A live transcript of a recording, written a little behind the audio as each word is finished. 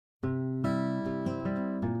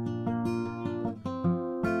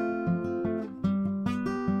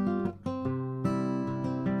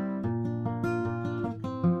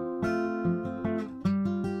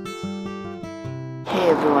Hey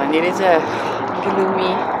everyone, it is a gloomy,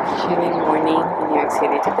 chilly morning in New York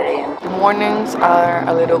City today, and the mornings are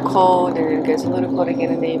a little cold and it gets a little cold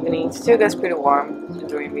again in the evening. It still gets pretty warm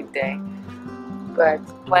during midday, but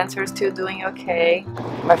plants are still doing okay.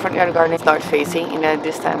 My front yard garden starts facing, and at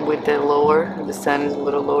this time with the sun is a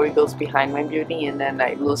little lower, it goes behind my building, and then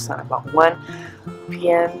I lose sun about 1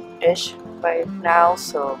 p.m.-ish by now,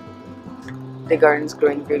 so the garden's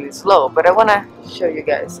growing really slow, but I want to show you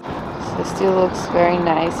guys. So it still looks very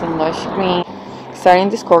nice and lush green. Starting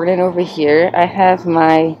this garden over here, I have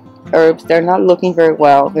my herbs. They're not looking very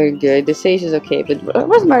well, very good. The sage is okay, but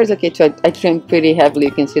rosemary is okay too. I trimmed pretty heavily.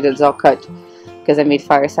 You can see that it's all cut because I made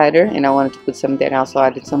fire cider and I wanted to put some there. I also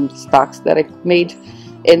added some stalks that I made,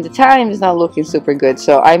 and the thyme is not looking super good,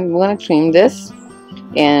 so I'm gonna trim this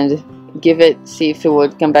and give it, see if it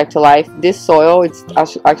would come back to life. This soil, it's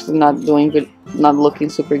actually not looking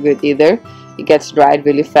super good either. It gets dried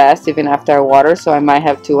really fast even after I water, so I might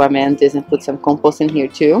have to amend this and put some compost in here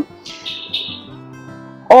too.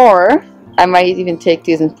 Or I might even take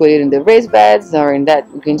this and put it in the raised beds or in that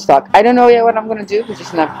GreenStalk. I don't know yet what I'm gonna do. It's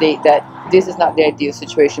just an update that this is not the ideal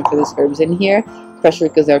situation for these herbs in here, especially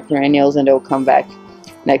because they're perennials and they'll come back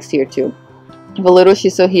next year too. I have a little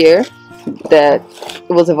shiso here that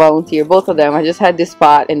was a volunteer, both of them. I just had this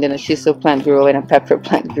pot and then a shiso plant grew and a pepper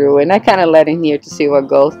plant grew, and I kind of let in here to see what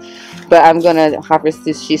goes. But I'm gonna harvest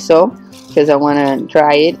this shiso because I want to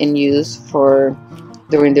dry it and use for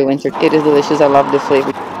during the winter. It is delicious. I love the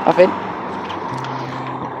flavor of it,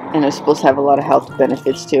 and it's supposed to have a lot of health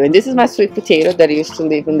benefits too. And this is my sweet potato that used to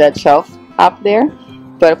live in that shelf up there,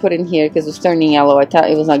 but I put it in here because it was turning yellow. I thought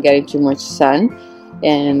it was not getting too much sun.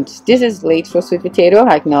 And this is late for sweet potato,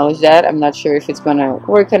 I acknowledge that. I'm not sure if it's gonna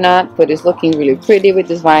work or not, but it's looking really pretty with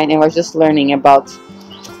this vine, and we're just learning about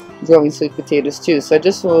growing sweet potatoes too. So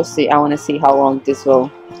just we'll see. I want to see how long this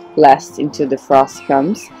will last until the frost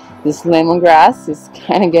comes. This lemongrass is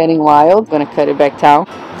kind of getting wild. I'm gonna cut it back down.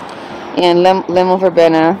 And lemon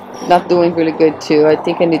verbena, not doing really good too. I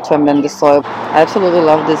think I need to amend the soil. I absolutely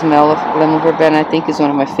love the smell of lemon verbena. I think it's one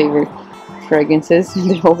of my favorite fragrances in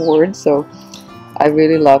the whole world, so I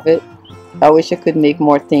really love it. I wish I could make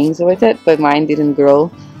more things with it, but mine didn't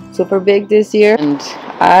grow super big this year. And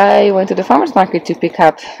I went to the farmer's market to pick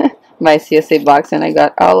up my CSA box, and I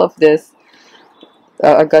got all of this.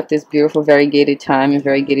 I got this beautiful variegated thyme and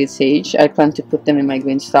variegated sage. I plan to put them in my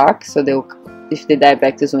GreenStalk, so they'll, if they die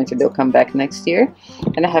back this winter, they'll come back next year.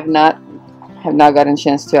 And I have not gotten a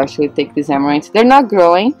chance to actually take these amaranths. They're not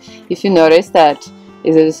growing. If you notice that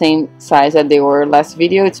is it the same size that they were last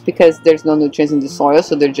video, it's because there's no nutrients in the soil,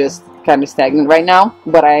 so they're just kind of stagnant right now,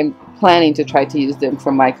 but I'm planning to try to use them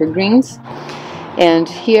for microgreens. And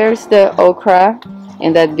here's the okra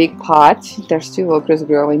in that big pot. There's 2 okras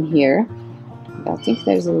growing here. I think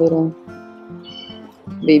there's a little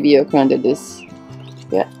baby okra under this.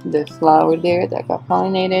 Yeah, the flower there that got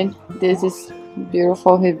pollinated. This is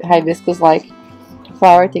beautiful hibiscus-like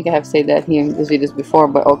flower. I think I have said that here in these videos before,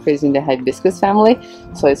 but okra is in the hibiscus family,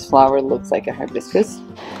 so its flower looks like a hibiscus.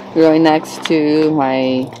 Growing next to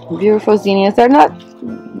my beautiful zinnias. They're not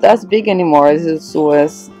as big anymore as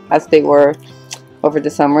they were over the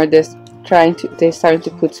summer. They're starting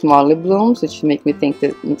to put smaller blooms, which make me think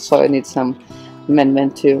that the soil needs some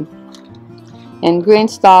amendment too. And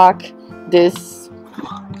GreenStalk, this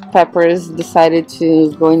peppers decided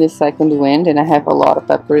to go in the second wind, and I have a lot of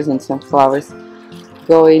peppers and some flowers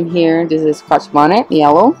go in here. This is Scotch bonnet,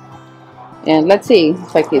 yellow, and let's see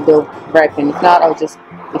if they'll ripen. If not, I'll just,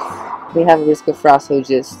 if they have a risk of frost, I'll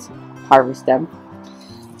just harvest them.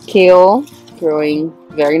 Kale growing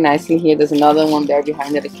very nicely here. There's another one there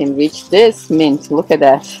behind that I can reach. This mint, look at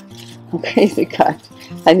that, crazy cut.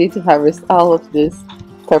 I need to harvest all of this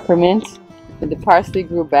peppermint. But the parsley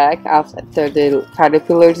grew back after the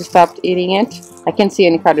caterpillars stopped eating it. I can't see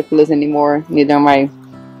any caterpillars anymore, neither my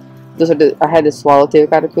I had the swallowtail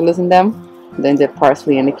caterpillars in them, then the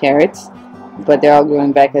parsley and the carrots, but they're all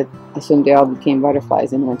growing back. I assume they all became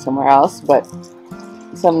butterflies and went somewhere else. But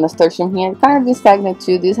some nasturtium here, kind of been stagnant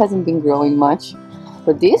too. This hasn't been growing much,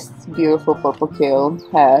 but this beautiful purple kale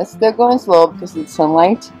they're going slow because it's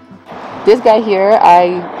sunlight. This guy here,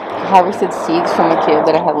 I harvested seeds from a kale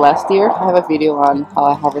that I had last year. I have a video on how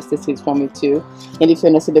I harvested seeds from it too, and if you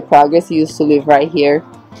want to see the progress, he used to live right here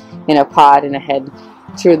in a pot, and I had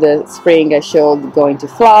through the spring I showed going to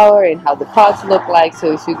flower and how the pots look like.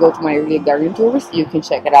 So if you go to my earlier garden tours, you can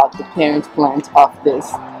check it out, the parent plant of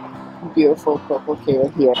this beautiful purple kale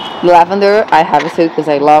here. Lavender I harvested because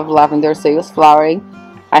I love lavender, so it was flowering.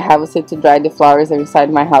 I harvested to dry the flowers. They're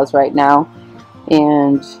inside my house right now.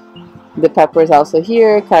 And the peppers also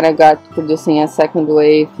here kind of got producing a second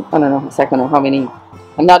wave. I don't know how many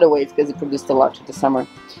another way it's because it produced a lot through the summer.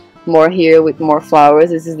 More here with more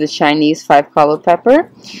flowers. This is the Chinese 5-color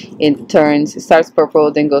pepper. It starts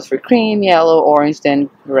purple, then goes for cream, yellow, orange,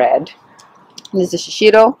 then red. This is the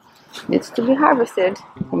shishito. Needs to be harvested.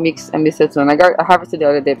 I missed this one. I harvested the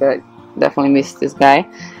other day, but I definitely missed this guy.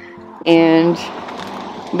 And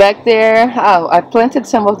back there, I planted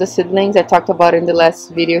some of the seedlings I talked about in the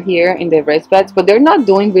last video here in the raised beds, but they're not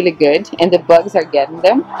doing really good and the bugs are getting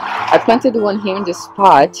them. I planted one here in this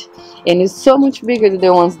spot and it's so much bigger than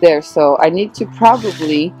the ones there, so I need to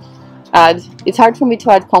probably add, it's hard for me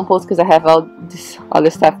to add compost because I have all this other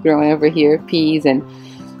stuff growing over here, peas, and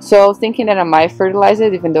so I was thinking that I might fertilize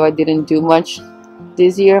it even though I didn't do much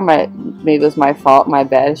this year. Maybe it was my fault, my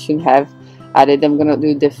bad, I shouldn't have added. I'm gonna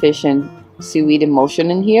do the fish and seaweed emulsion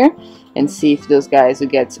in here and see if those guys will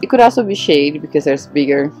get, it could also be shade because there's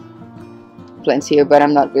bigger plants here, but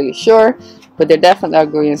I'm not really sure. But they're definitely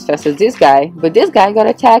not growing as fast as this guy. But this guy got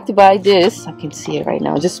attacked by this, I can see it right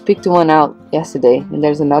now, I just picked one out yesterday and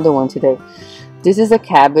there's another one today. This is a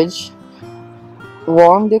cabbage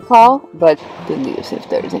worm they call, but the leaves, if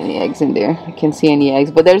there's any eggs in there, I can't see any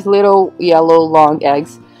eggs, but there's little yellow long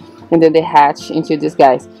eggs and then they hatch into these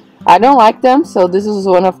guys. I don't like them, so this is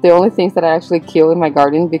one of the only things that I actually kill in my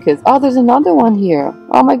garden because, oh, there's another one here.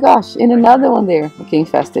 Oh my gosh, and another one there. Okay,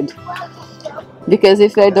 infested. Because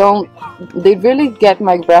if I don't, they really get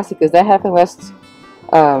my brassicas. That happened last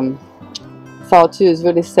fall too. It's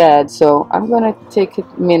really sad. So I'm gonna take a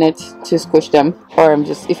minute to squish them, or I'm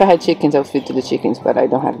just, if I had chickens, I'll feed to the chickens, but I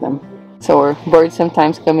don't have them. So, or birds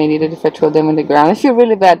sometimes come and eat it if I throw them on the ground. I feel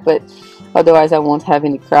really bad, but otherwise I won't have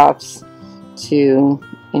any crops to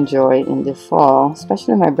enjoy in the fall,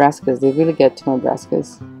 especially my brassicas. They really get to my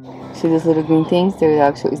brassicas. See these little green things? They're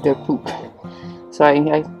actually their poop. So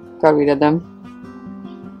I got rid of them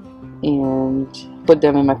and put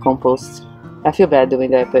them in my compost. I feel bad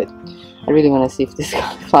doing that, but I really want to see if this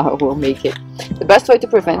cauliflower will make it. The best way to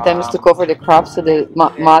prevent them is to cover the crops so the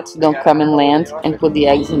moths don't come and land and put the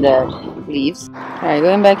eggs in the leaves. Alright,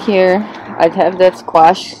 going back here, I have that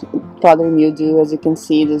squash powdery mildew. As you can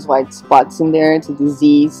see, there's white spots in there. It's a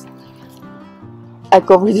disease. I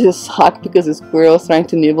covered this sock because the squirrel is trying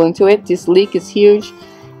to nibble into it. This leek is huge.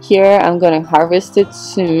 Here, I'm gonna harvest it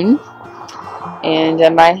soon, and I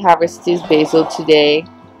might harvest this basil today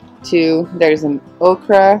too. There's an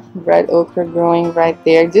okra, red okra growing right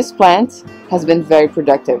there. This plant has been very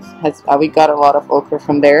productive. We got a lot of okra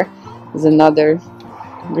from there. There's another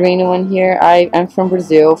green one here. I'm from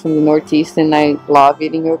Brazil, from the Northeast, and I love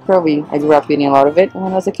eating okra. I grew up eating a lot of it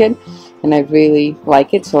when I was a kid, and I really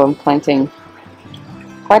like it, so I'm planting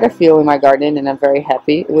quite a few in my garden, and I'm very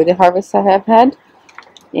happy with the harvest I have had.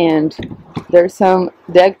 And there's the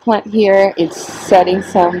eggplant here. It's setting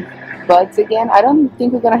some buds again. I don't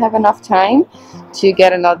think we're gonna have enough time to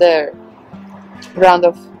get another round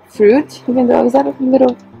of fruit, even though, is that a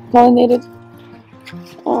little pollinated?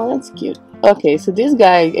 Oh, that's cute. Okay, so this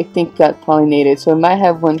guy I think got pollinated, so I might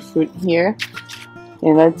have one fruit here.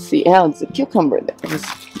 And let's see. Oh, it's a cucumber there.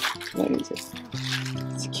 What is this?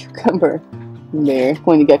 It's a cucumber there.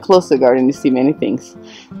 When you get close to the garden, you see many things.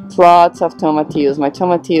 Lots of tomatillos. My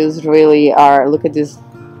tomatillos really are, look at this,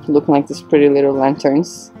 looking like these pretty little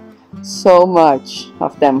lanterns. So much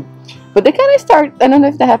of them. But they kind of start, I don't know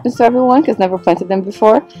if that happens to everyone because never planted them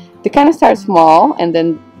before. They kind of start small and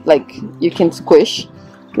then like you can squish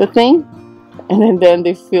the thing and then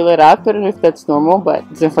they fill it up. I don't know if that's normal, but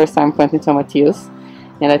it's the first time planting tomatillos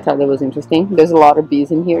and I thought that was interesting. There's a lot of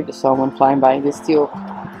bees in here. Just saw one flying by. They're still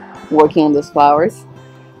working on those flowers.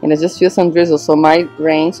 And I just feel some drizzle, so might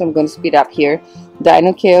rain, so I'm going to speed up here.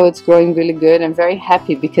 Dino kale, it's growing really good. I'm very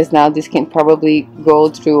happy because now this can probably go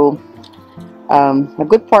through a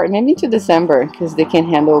good part, maybe into December, because they can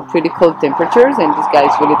handle pretty cold temperatures, and this guy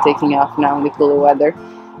is really taking off now in the cooler weather.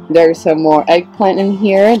 There's some more eggplant in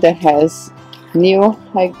here that has new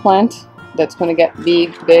eggplant that's going to get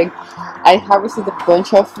big. I harvested a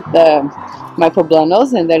bunch of my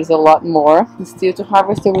poblanos, and there's a lot more still to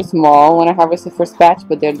harvest. They were small when I harvested the first batch,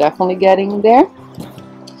 but they're definitely getting in there.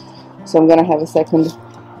 So I'm gonna have a second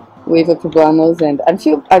wave of poblanos, and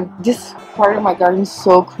this part of my garden is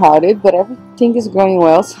so crowded, but everything is growing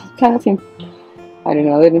well. So I kind of think, I don't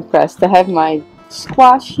know, a little impressed. I have my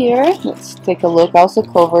squash here. Let's take a look. Also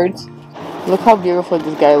covered. Look how beautiful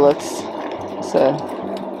this guy looks. It's a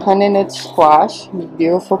honey-nut squash,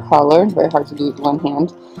 beautiful color. Very hard to do with one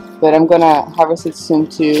hand, but I'm gonna harvest it soon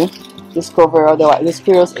too. Discover, otherwise the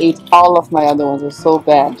squirrels ate all of my other ones. They're so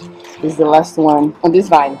bad. This is the last one on this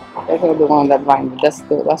vine. That's the one on that vine, but that's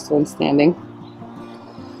the last one standing.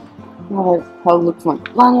 I'll look for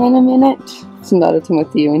one in a minute. It's another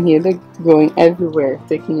tomatillo in here. They're growing everywhere,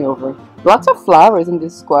 taking over. Lots of flowers in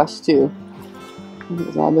this squash too.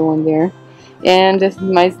 There's another one there. And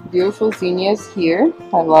my beautiful zinnias here.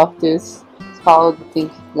 I love this. It's called, I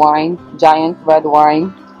think, giant red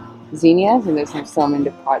wine zinnias, and there's some in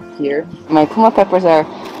the pot here. My kuma peppers are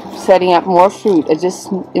setting up more fruit.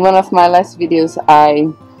 In one of my last videos,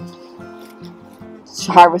 I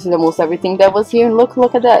harvested almost everything that was here. Look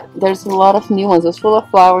at that. There's a lot of new ones. It's full of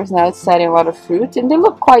flowers now. It's setting a lot of fruit, and they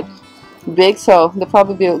look quite big, so they'll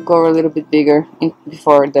probably go a little bit bigger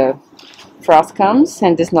before the frost comes.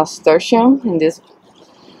 And this nasturtium and this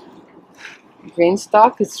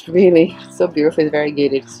GreenStalk, it's really so beautiful. It's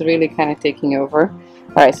variegated. It's really kind of taking over.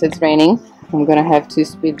 Alright, so it's raining. I'm gonna have to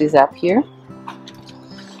speed this up here.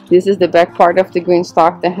 This is the back part of the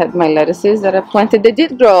GreenStalk that had my lettuces that I planted. They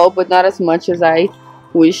did grow, but not as much as I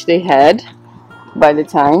wish they had by the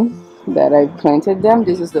time that I planted them.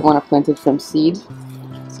 This is the one I planted from seed.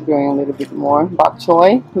 It's growing a little bit more. Bok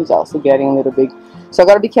choy, who's also getting a little big. So I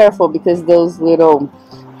gotta be careful because those little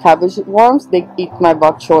cabbage worms, they eat my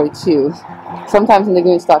bok choy too. Sometimes in the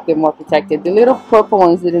GreenStalk they're more protected. The little purple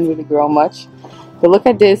ones didn't really grow much. But look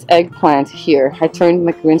at this eggplant here. I turned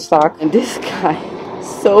my GreenStalk, and this guy is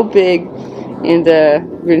so big in the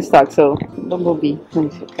GreenStalk. So bumblebee, let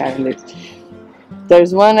me see it.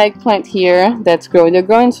 There's one eggplant here that's growing. They're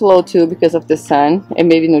growing slow too because of the sun and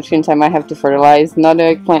maybe nutrients I might have to fertilize. Another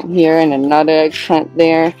eggplant here and another eggplant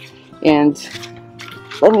there. And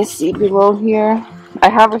let me see below here. I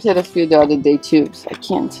harvested a few the other day too, so I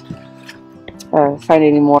can't find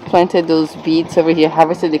any more. Planted those beets over here.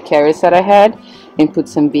 Harvested the carrots that I had and put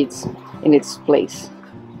some beets in its place.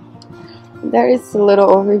 There is a little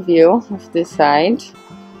overview of this side.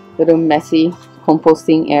 Little messy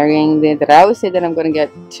composting area in there that I always say that I'm gonna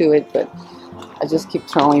get to it, but I just keep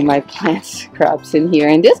throwing my plants crops in here.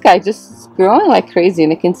 And this guy just growing like crazy,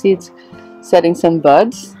 and I can see it's setting some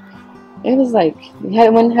buds. It was like,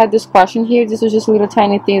 when I had this squash in here, this was just a little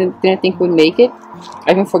tiny thing that I didn't think would make it.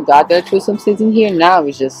 I even forgot that I threw some seeds in here. Now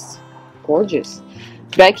it's just gorgeous.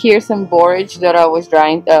 Back here, some borage that I was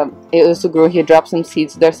drying. It was to grow here. Dropped some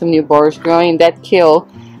seeds. There's some new borage growing. That kale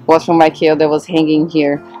was from my kale that was hanging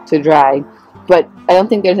here to dry. But I don't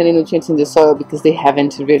think there's any nutrients in the soil because they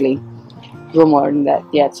haven't really grown more than that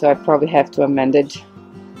yet. So I probably have to amend it.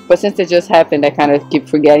 But since it just happened, I kind of keep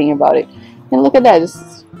forgetting about it. And look at that. This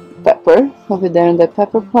is pepper over there in the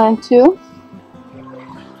pepper plant too.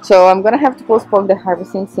 So I'm gonna have to postpone the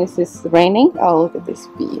harvesting since it's raining. Oh, look at this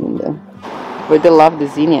bee in the. But they love the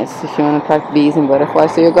zinnias. If you want to attract bees and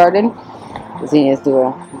butterflies to your garden, the zinnias do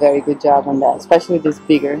a very good job on that, especially these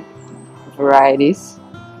bigger varieties.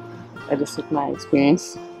 I just took my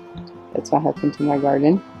experience. That's what happened to my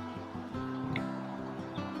garden.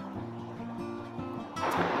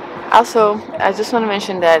 Also, I just want to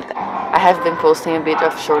mention that I have been posting a bit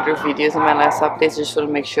of shorter videos in my last updates just to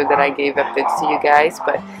make sure that I gave updates to you guys,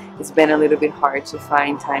 but it's been a little bit hard to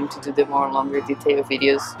find time to do the more longer detailed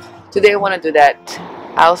videos. Today I want to do that.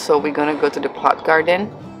 Also, we're going to go to the plot garden.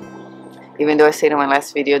 Even though I said in my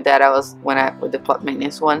last video that I was, with the plot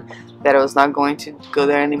maintenance one, that I was not going to go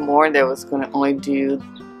there anymore, that I was going to only do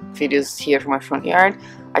videos here from my front yard.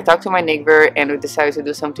 I talked to my neighbor and we decided to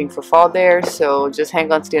do something for fall there, so just hang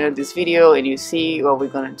on to the end of this video and you see what we're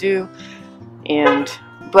gonna do.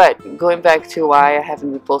 But going back to why I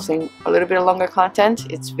haven't been posting a little bit of longer content,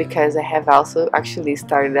 it's because I have also actually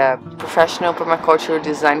started a professional permaculture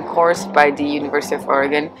design course by the University of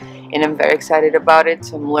Oregon, and I'm very excited about it.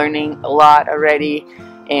 So I'm learning a lot already,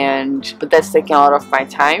 but that's taking a lot of my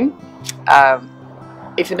time.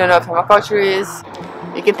 If you don't know what permaculture is,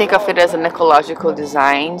 you can think of it as an ecological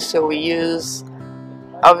design. So we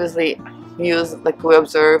we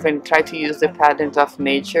observe and try to use the patterns of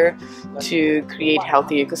nature to create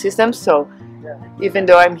healthy ecosystems. So even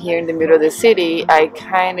though I'm here in the middle of the city, I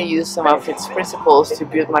kind of use some of its principles to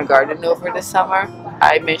build my garden over the summer.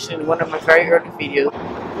 I mentioned in one of my very early videos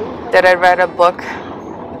that I read a book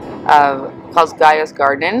called Gaia's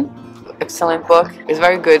Garden. Excellent book. It's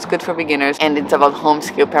very good. It's good for beginners, and it's about home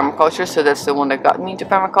scale permaculture. So that's the one that got me into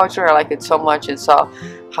permaculture. I like it so much and saw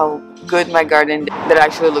how good my garden that I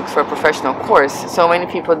actually looked for a professional course. So many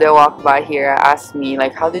people that walk by here ask me,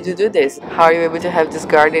 like, how did you do this? How are you able to have this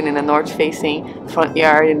garden in a north-facing front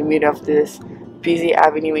yard in the middle of this busy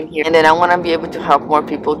avenue in here? And then I want to be able to help more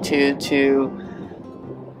people to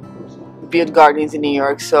build gardens in New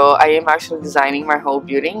York. So I am actually designing my whole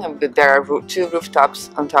building. There are 2 rooftops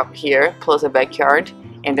on top here plus a backyard,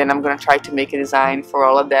 and then I'm gonna try to make a design for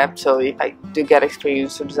all of them, so if I do get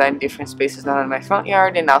experience to design different spaces, not in my front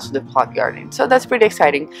yard and also the plot garden. So that's pretty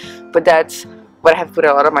exciting, but that's what I have put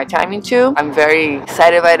a lot of my time into. I'm very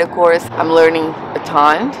excited by the course. I'm learning a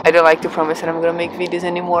ton. I don't like to promise that I'm gonna make videos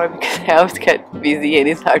anymore because I always get busy and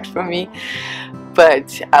it's hard for me.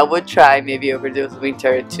 But I would try maybe over this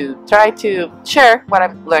winter to try to share what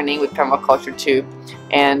I'm learning with permaculture too,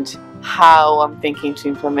 and how I'm thinking to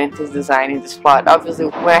implement this design in this plot. Obviously,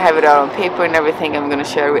 when I have it out on paper and everything, I'm going to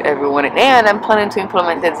share with everyone, and I'm planning to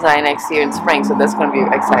implement the design next year in spring, so that's going to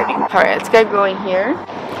be exciting. Alright, let's get going here.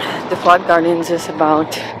 The plot garden is just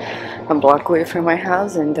about a block away from my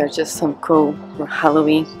house, and there's just some cool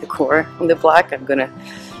Halloween decor on the block. I'm going to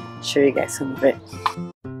show you guys some of it.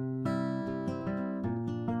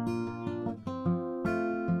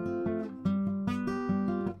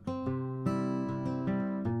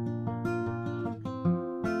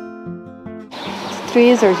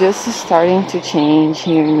 Trees are just starting to change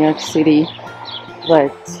here in New York City,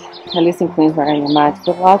 but at least in Queens where I am at,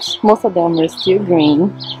 the lots, most of them are still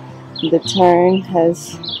green. The turn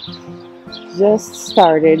has just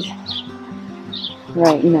started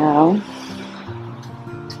right now.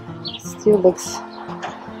 Still looks,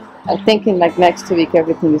 I think in like next week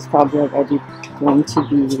everything is probably already going to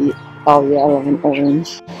be all yellow and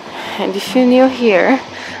orange. And if you're new here,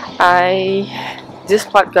 this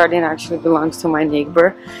plot garden actually belongs to my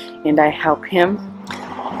neighbor, and I help him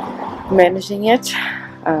managing it.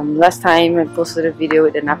 Last time I posted a video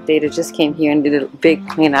with an update. I just came here and did a big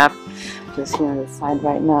cleanup just here on the side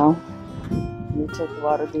right now. We took a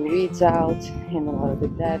lot of the weeds out and a lot of the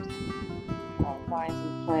dead vines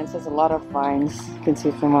and plants. There's a lot of vines you can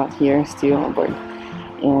see from out here still on board,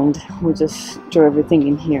 and we just threw everything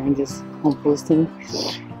in here in this composting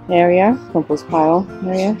area, compost pile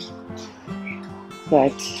area.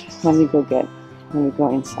 But let me go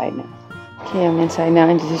inside now. Okay, I'm inside now,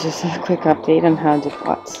 and this is just a quick update on how the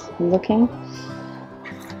plot's looking.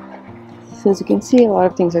 So as you can see, a lot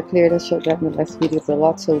of things are cleared. I showed that in the last video, but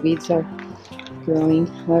lots of weeds are growing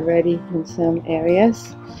already in some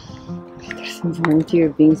areas. There's some volunteer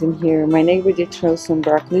beans in here. My neighbor did throw some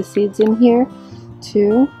broccoli seeds in here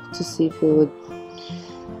too, to see if it would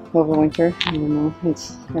overwinter. I don't know,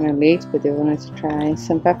 it's kind of late, but they wanted to try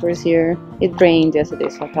some peppers here. It rained yesterday,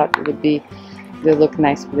 so I thought they look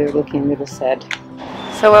nice, but they're looking a little sad.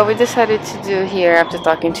 So what we decided to do here after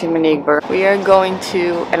talking to my neighbor, we are going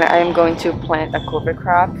to, and I am going to plant a cover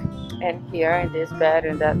crop. And here in this bed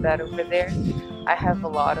and that bed over there, I have a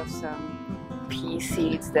lot of some pea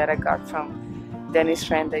seeds that I got from Danny's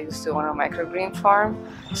friend that used to own a microgreen farm.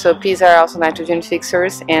 So peas are also nitrogen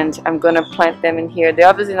fixers, and I'm gonna plant them in here. They're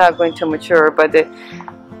obviously not going to mature, but the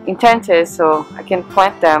intent is so I can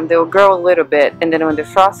plant them, they'll grow a little bit, and then when the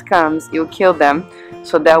frost comes, you'll kill them.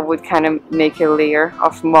 So that would kind of make a layer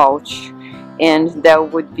of mulch, and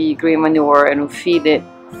that would be green manure, and will feed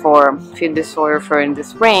the soil for in the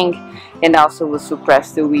spring, and also will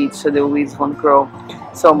suppress the weeds, so the weeds won't grow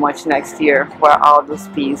so much next year where all those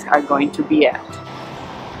peas are going to be at.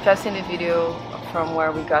 Just in the video from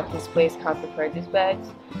where we got this place, how to prepare these beds,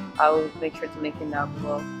 I will make sure to link it down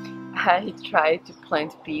below. I tried to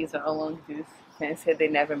plant peas along this fence, and they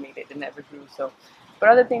never made it, they never grew. So, but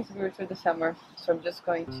other things grew through the summer, so I'm just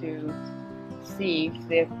going to see if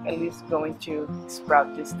they're at least going to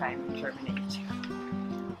sprout this time and germinate.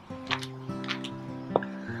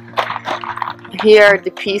 Here are the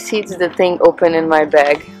pea seeds, the thing open in my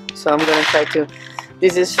bag, so I'm gonna try to.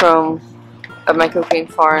 This is from a microgreen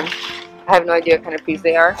farm. I have no idea what kind of peas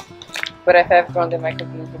they are, but I have grown the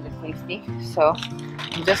microgreens and they're tasty. So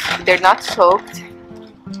they're not soaked.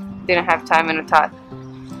 Didn't have time, and I thought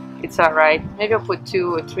it's alright. Maybe I'll put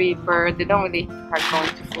 2 or 3 per. They don't really are going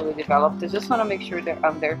to fully develop. I just want to make sure they're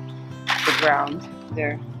under the ground.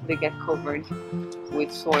 They get covered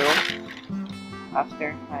with soil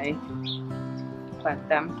after I plant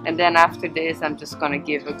them, and then after this I'm just gonna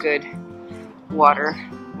give a good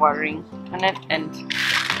watering on it, and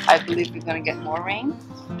I believe we're gonna get more rain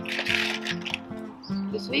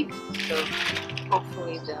this week, so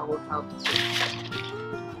hopefully that will help too.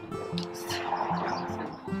 Some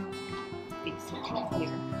pieces in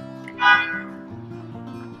here.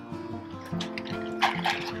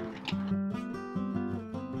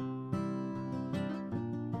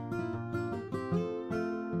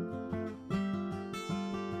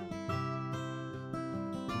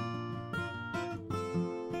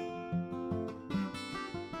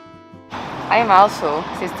 I am also,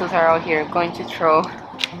 since those are all here, going to throw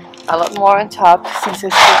a lot more on top, since I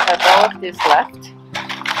still have all of this left,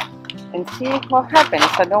 and see what happens.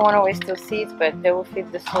 I don't want to waste those seeds, but they will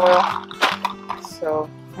feed the soil, so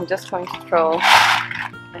I'm just going to throw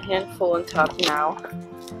a handful on top now.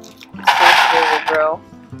 They will grow.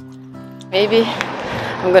 Maybe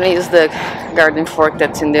I'm gonna use the garden fork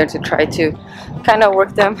that's in there to try to kind of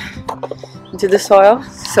work them into the soil.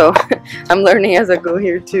 So I'm learning as I go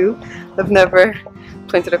here too. I've never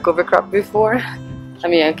planted a cover crop before. I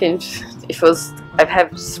mean, I've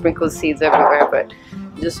had sprinkled seeds everywhere, but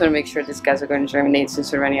I just want to make sure these guys are going to germinate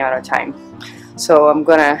since we're running out of time. So I'm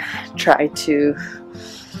gonna try to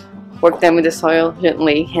work them with the soil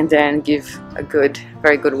gently and then give a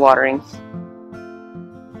very good watering.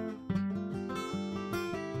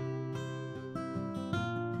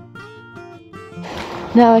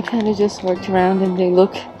 Now I kind of just worked around and they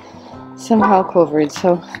look somehow covered,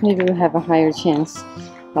 so maybe we'll have a higher chance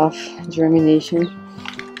of germination.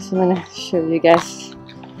 So I'm gonna show you guys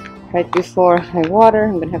right before I water.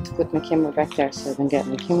 I'm gonna have to put my camera back there so I don't get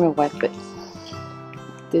my camera wet, but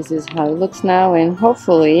this is how it looks now, and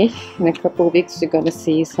hopefully in a couple of weeks you're gonna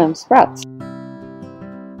see some sprouts.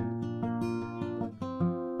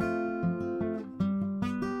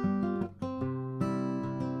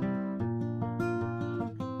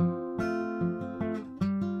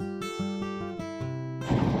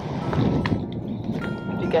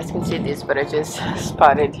 You guys can see this, but I just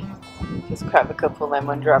grabbed a couple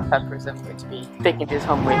lemon drop peppers. I'm going to be taking this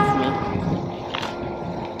home with me.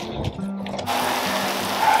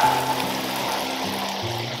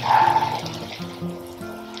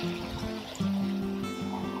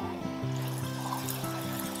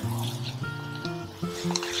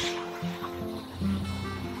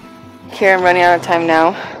 Here I'm running out of time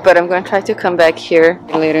now, but I'm going to try to come back here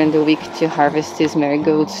later in the week to harvest these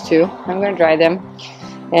marigolds too. I'm going to dry them,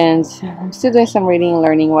 and I'm still doing some reading and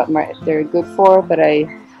learning what they're good for, but I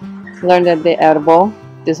learned that they're edible.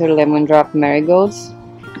 These are lemon drop marigolds.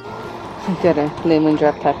 I've got a lemon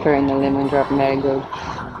drop pepper and a lemon drop marigold,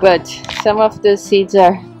 but some of the seeds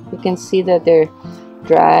you can see that they're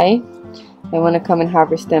dry. I want to come and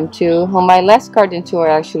harvest them too. On my last garden tour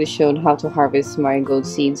I actually showed how to harvest marigold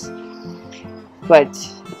seeds, but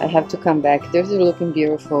I have to come back. They're looking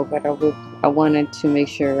beautiful, but I wanted to make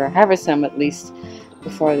sure I harvest some at least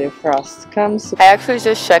before the frost comes. I actually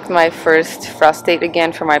just checked my first frost date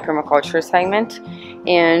again for my permaculture assignment,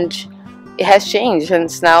 and it has changed, and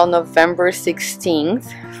it's now November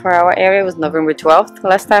 16th. For our area it was November 12th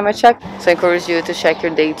last time I checked, so I encourage you to check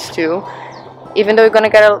your dates too. Even though we're gonna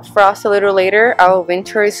get a frost a little later, our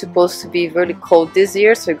winter is supposed to be really cold this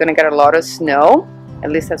year, so we're gonna get a lot of snow. At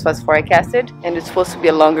least that's what's forecasted, and it's supposed to be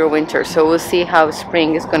a longer winter, so we'll see how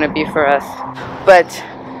spring is going to be for us. But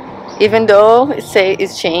even though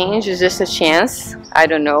it's changed, it's just a chance. I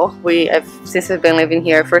don't know. Since I've been living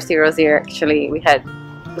here, first year I was here, actually we had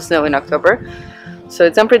snow in October, so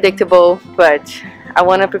it's unpredictable, but I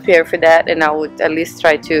want to prepare for that, and I would at least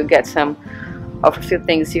try to get some of a few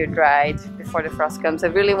things here dried before the frost comes. I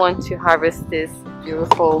really want to harvest this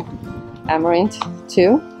beautiful amaranth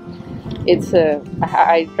too.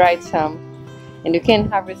 I dried some, and you can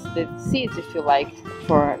harvest the seeds if you like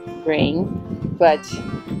for grain, but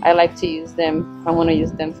I like to use them. I want to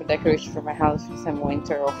use them for decoration for my house for some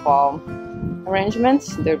winter or fall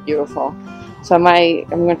arrangements. They're beautiful. So I'm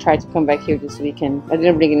going to try to come back here this weekend. I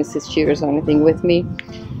didn't bring any seed shears or anything with me,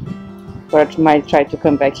 but I might try to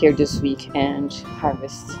come back here this week and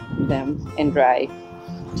harvest them and dry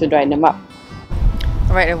them up.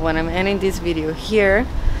 Alright everyone, I'm ending this video here.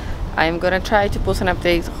 I'm gonna try to post an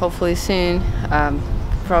update hopefully soon,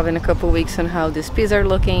 probably in a couple weeks, on how these peas are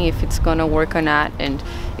looking, if it's gonna work or not, and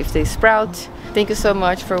if they sprout. Thank you so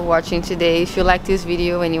much for watching today. If you like this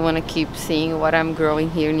video and you want to keep seeing what I'm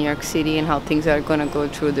growing here in New York City and how things are gonna go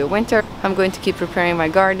through the winter, I'm going to keep preparing my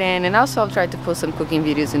garden, and also I'll try to post some cooking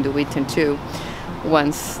videos in the winter too,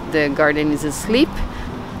 once the garden is asleep.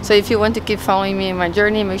 So if you want to keep following me in my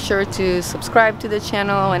journey, make sure to subscribe to the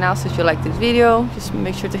channel, and also if you like this video, just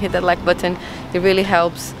make sure to hit that like button. It really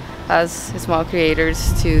helps us small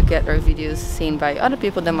creators to get our videos seen by other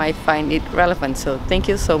people that might find it relevant. So thank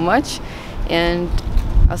you so much, and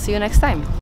I'll see you next time.